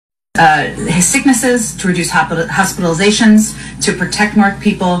sicknesses, to reduce hospitalizations, to protect more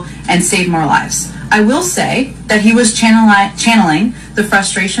people, and save more lives. I will say that he was channeling the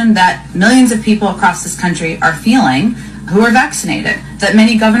frustration that millions of people across this country are feeling who are vaccinated, that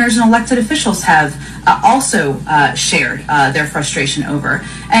many governors and elected officials have also shared their frustration over.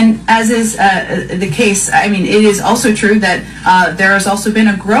 And as is the case, I mean, it is also true that there has also been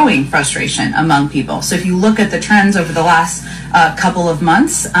a growing frustration among people. So if you look at the trends over the last couple of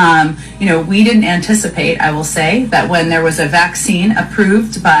months, you know, we didn't anticipate, I will say, that when there was a vaccine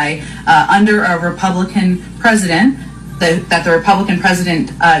approved by under a Republican president, that the Republican president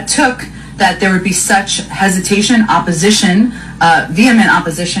took, that there would be such hesitation, opposition, vehement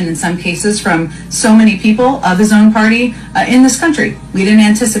opposition in some cases from so many people of his own party in this country. We didn't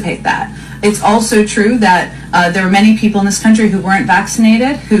anticipate that. It's also true that there were many people in this country who weren't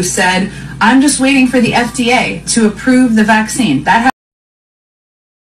vaccinated who said, I'm just waiting for the FDA to approve the vaccine. That